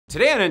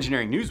Today on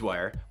Engineering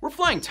Newswire, we're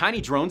flying tiny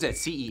drones at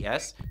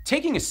CES,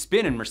 taking a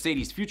spin in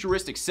Mercedes'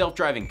 futuristic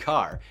self-driving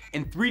car,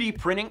 and 3D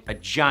printing a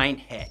giant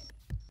head.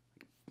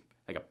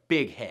 Like a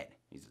big head.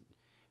 He's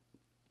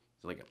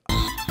like a...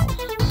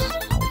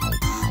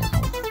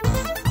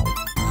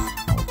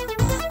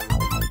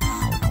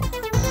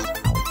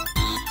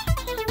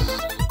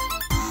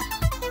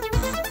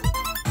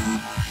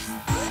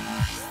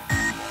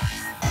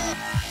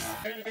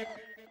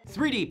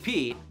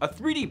 3DP, a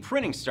 3D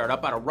printing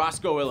startup out of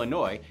Roscoe,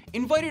 Illinois,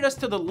 invited us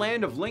to the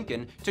land of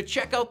Lincoln to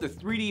check out the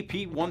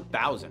 3DP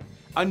 1000,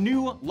 a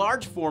new,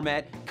 large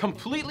format,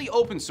 completely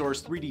open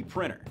source 3D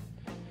printer.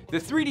 The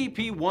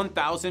 3DP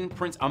 1000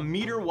 prints a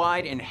meter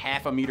wide and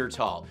half a meter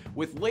tall,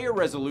 with layer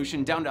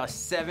resolution down to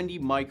 70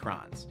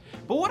 microns.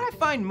 But what I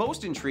find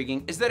most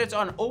intriguing is that it's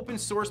on an open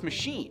source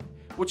machine,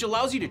 which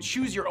allows you to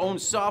choose your own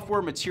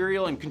software,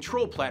 material, and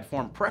control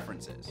platform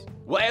preferences.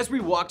 Well, as we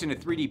walked into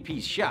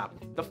 3DP's shop,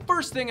 the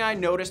first thing I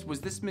noticed was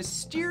this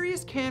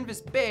mysterious canvas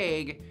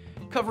bag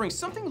covering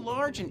something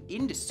large and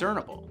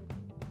indiscernible.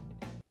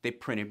 They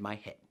printed my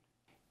head.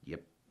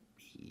 Yep,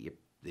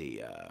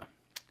 they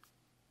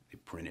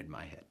printed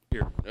my head.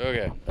 Here,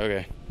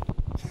 okay.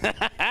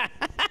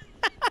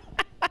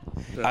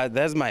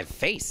 That's my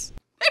face.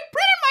 They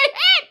printed my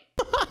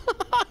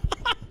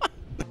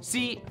head!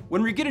 See,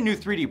 when we get a new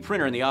 3D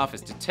printer in the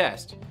office to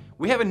test,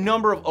 we have a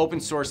number of open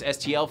source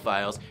STL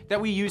files that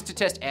we use to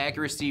test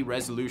accuracy,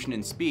 resolution,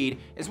 and speed,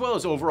 as well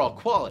as overall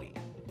quality.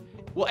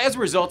 Well, as a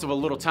result of a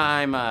little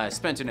time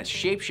spent in a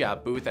Shape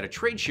Shop booth at a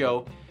trade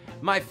show,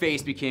 my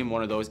face became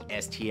one of those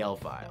STL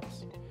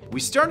files. We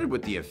started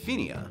with the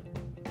Affinia,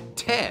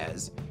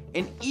 Taz,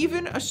 and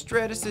even a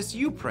Stratasys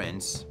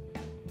U-prints,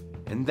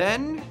 and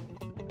then...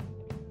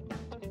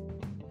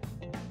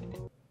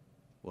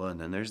 well, and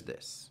then there's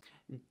this.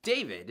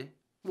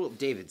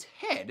 David's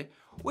head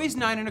weighs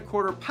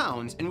 9¼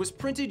 pounds and was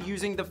printed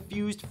using the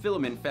fused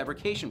filament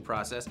fabrication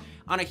process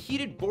on a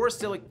heated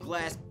borosilicate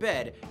glass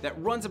bed that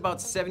runs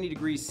about 70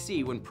 degrees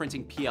C when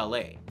printing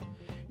PLA.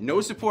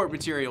 No support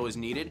material is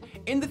needed,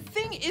 and the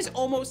thing is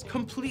almost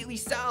completely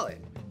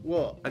solid.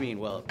 Well,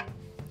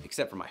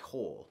 except for my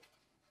hole.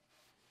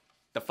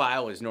 The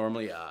file is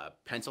normally a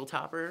pencil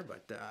topper,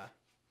 but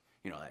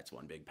that's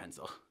one big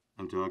pencil.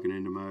 I'm talking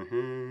into my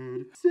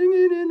head,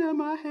 singing into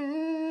my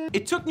head.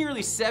 It took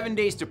nearly 7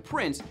 days to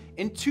print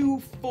and 2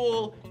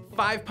 full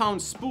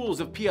 5-pound spools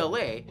of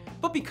PLA,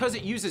 but because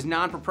it uses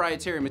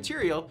non-proprietary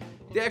material,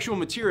 the actual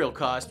material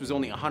cost was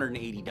only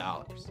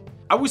 $180.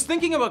 I was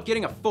thinking about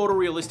getting a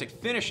photorealistic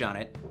finish on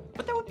it,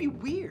 but that would be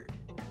weird.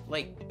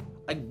 Like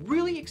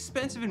really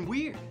expensive and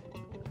weird.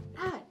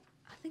 Pat,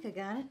 I think I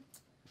got it.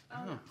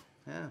 Oh,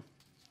 yeah.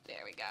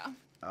 There we go.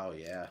 Oh,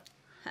 yeah.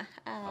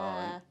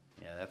 Oh,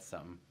 yeah, that's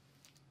something.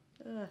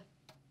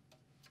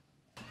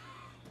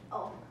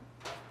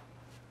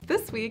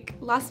 This week,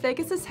 Las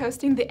Vegas is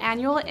hosting the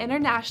annual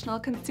International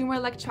Consumer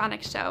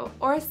Electronics Show,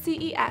 or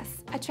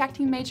CES,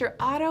 attracting major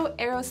auto,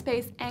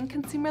 aerospace, and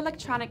consumer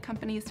electronic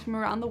companies from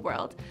around the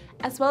world,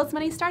 as well as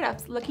many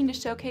startups looking to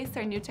showcase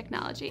their new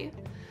technology.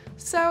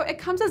 So it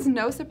comes as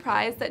no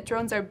surprise that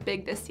drones are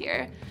big this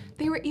year.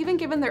 They were even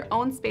given their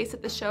own space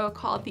at the show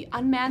called the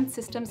Unmanned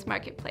Systems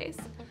Marketplace.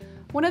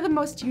 One of the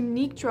most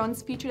unique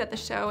drones featured at the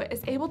show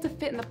is able to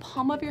fit in the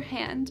palm of your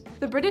hand.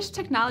 The British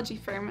technology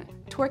firm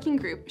Torking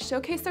Group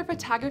showcased their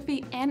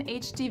photography and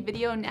HD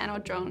video nano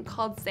drone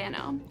called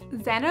Xano.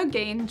 Xano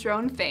gained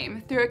drone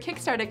fame through a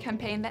Kickstarter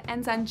campaign that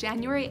ends on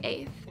January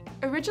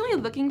 8th. Originally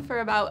looking for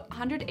about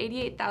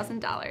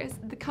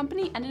 $188,000, the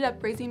company ended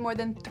up raising more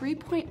than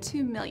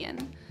 $3.2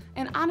 million.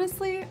 And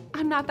honestly,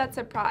 I'm not that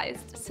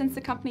surprised, since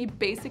the company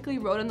basically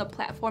rode on the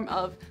platform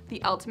of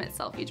the ultimate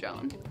selfie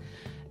drone.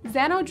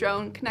 Xano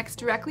drone connects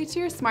directly to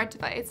your smart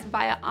device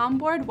via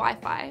onboard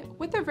Wi-Fi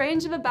with a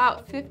range of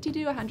about 50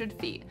 to 100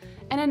 feet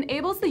and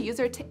enables the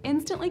user to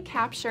instantly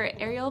capture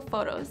aerial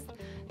photos.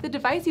 The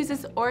device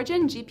uses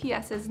Origin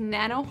GPS's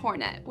Nano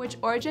Hornet, which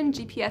Origin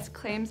GPS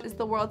claims is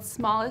the world's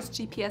smallest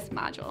GPS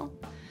module.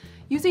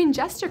 Using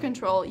gesture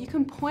control, you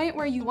can point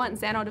where you want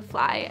Xano to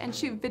fly and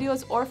shoot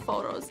videos or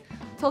photos.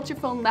 Tilt your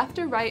phone left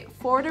or right,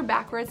 forward or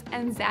backwards,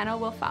 and Xano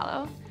will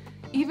follow.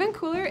 Even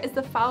cooler is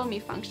the Follow Me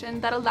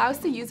function that allows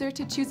the user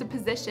to choose a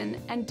position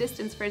and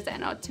distance for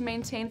Xano to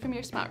maintain from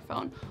your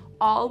smartphone,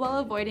 all while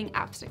avoiding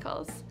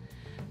obstacles.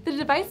 The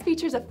device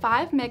features a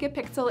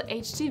 5-megapixel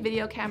HD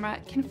video camera,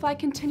 can fly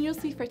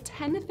continuously for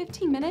 10 to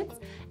 15 minutes,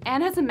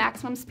 and has a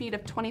maximum speed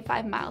of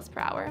 25 miles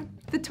per hour.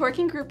 The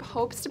Torking Group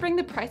hopes to bring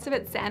the price of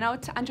its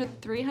Xano to under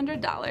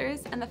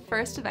 $300, and the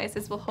first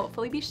devices will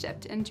hopefully be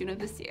shipped in June of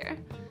this year.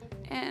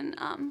 And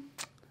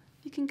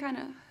you can kind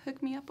of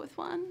hook me up with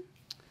one.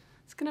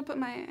 I was gonna put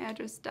my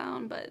address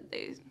down, but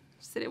they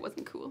said it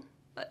wasn't cool,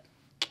 but.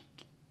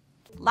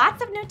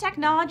 Lots of new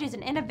technologies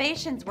and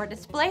innovations were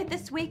displayed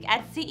this week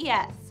at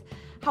CES.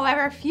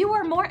 However, few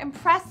were more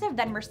impressive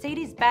than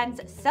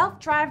Mercedes-Benz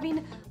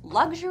self-driving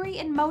luxury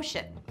in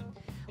motion.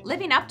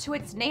 Living up to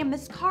its name,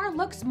 this car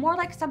looks more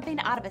like something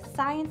out of a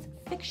science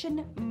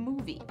fiction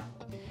movie.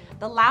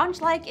 The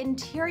lounge-like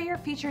interior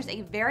features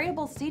a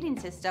variable seating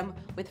system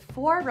with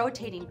 4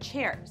 rotating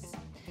chairs.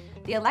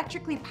 The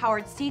electrically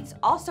powered seats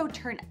also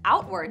turn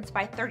outwards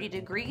by 30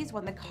 degrees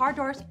when the car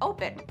doors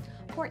open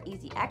for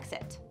easy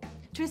exit.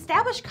 To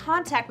establish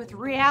contact with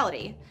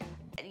reality,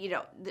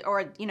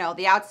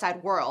 the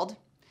outside world,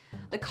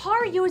 the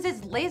car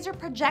uses laser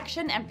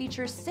projection and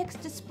features 6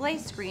 display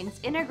screens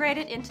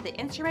integrated into the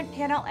instrument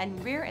panel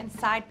and rear and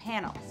side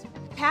panels.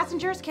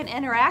 Passengers can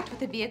interact with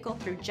the vehicle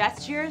through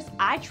gestures,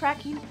 eye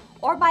tracking,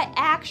 or by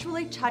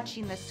actually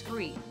touching the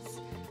screens.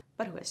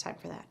 But who has time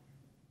for that?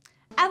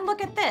 And look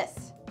at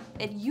this.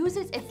 It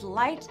uses its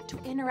light to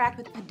interact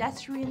with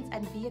pedestrians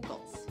and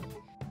vehicles.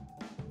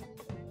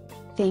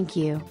 Thank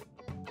you.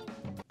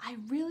 I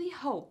really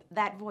hope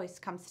that voice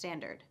comes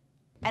standard.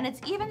 And it's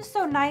even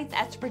so nice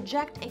as to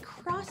project a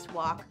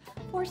crosswalk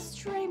for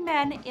stray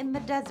men in the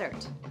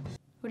desert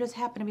who just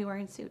happen to be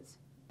wearing suits.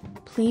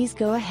 Please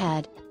go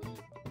ahead.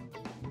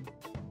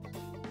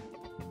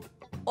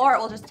 Or it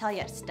will just tell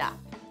you to stop.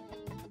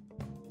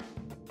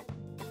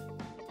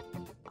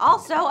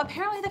 Also,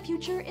 apparently the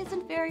future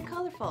isn't very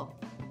colorful.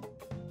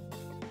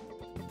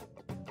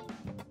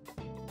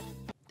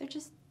 They're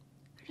just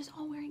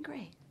all wearing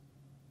gray.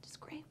 Just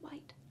gray,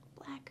 white,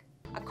 black.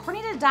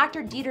 According to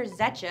Dr. Dieter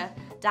Zetsche,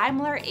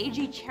 Daimler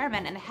AG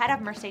chairman and head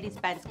of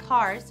Mercedes-Benz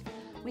cars,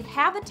 we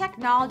have the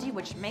technology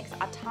which makes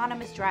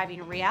autonomous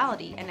driving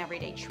reality in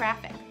everyday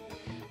traffic.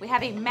 We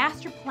have a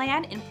master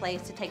plan in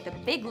place to take the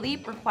big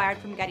leap required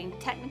from getting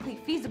technically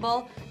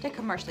feasible to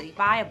commercially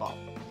viable.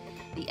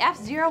 The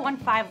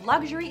F015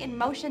 Luxury in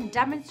Motion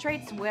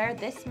demonstrates where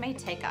this may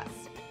take us.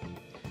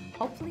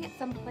 Hopefully it's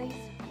someplace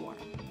warm.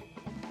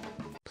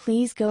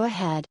 Please go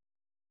ahead.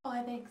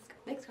 Oh, thanks.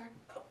 Thanks, Car.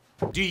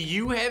 Do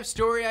you have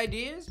story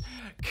ideas?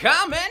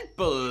 Comment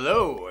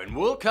below and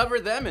we'll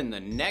cover them in the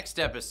next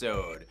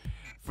episode.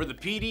 For the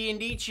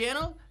PD&D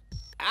channel,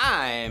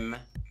 I'm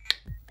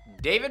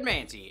David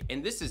Manti,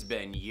 and this has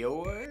been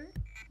your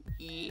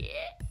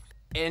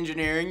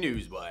Engineering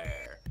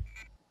Newswire.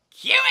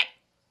 Cue it!